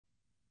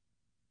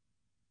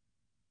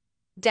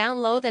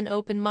Download and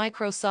open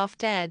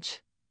Microsoft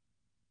Edge.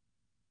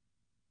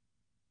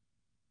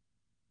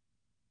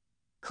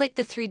 Click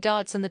the three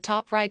dots in the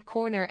top right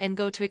corner and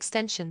go to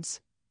Extensions.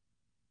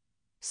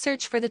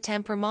 Search for the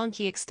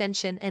TemperMonkey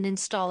extension and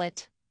install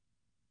it.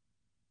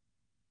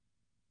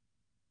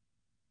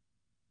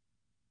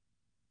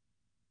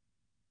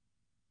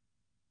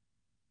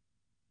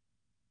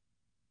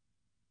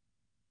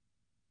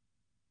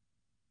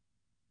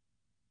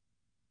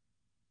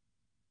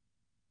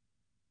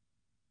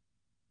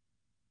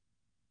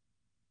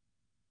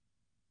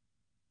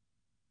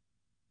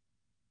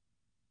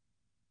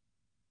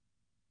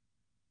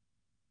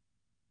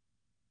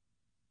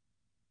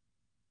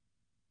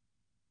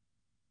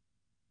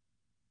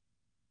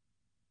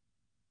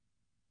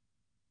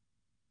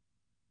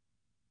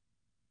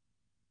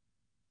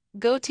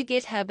 Go to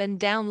GitHub and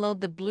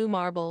download the Blue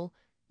Marble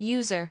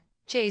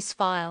user.js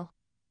file.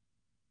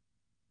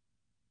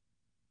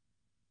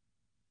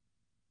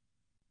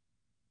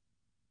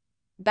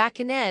 Back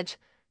in Edge,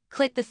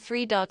 click the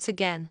three dots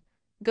again,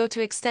 go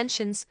to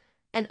Extensions,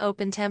 and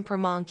open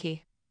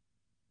TemperMonkey.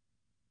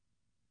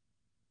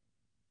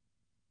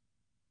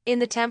 In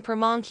the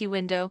TemperMonkey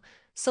window,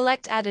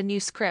 select Add a new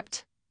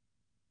script.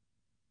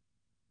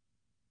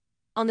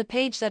 On the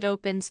page that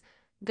opens,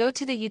 go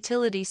to the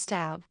Utilities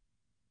tab.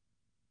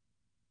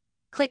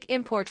 Click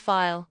Import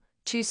File,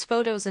 choose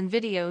Photos and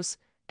Videos,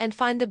 and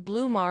find the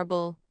Blue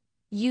Marble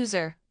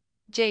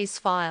user.js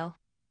file.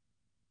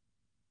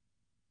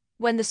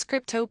 When the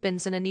script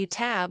opens in a new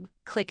tab,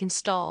 click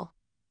Install.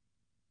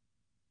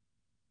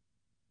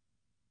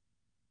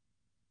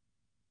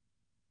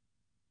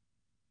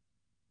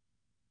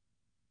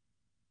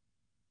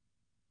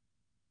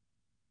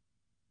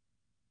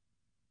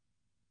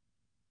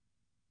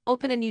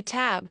 Open a new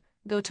tab,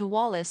 go to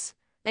Wallace,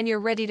 and you're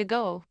ready to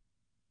go.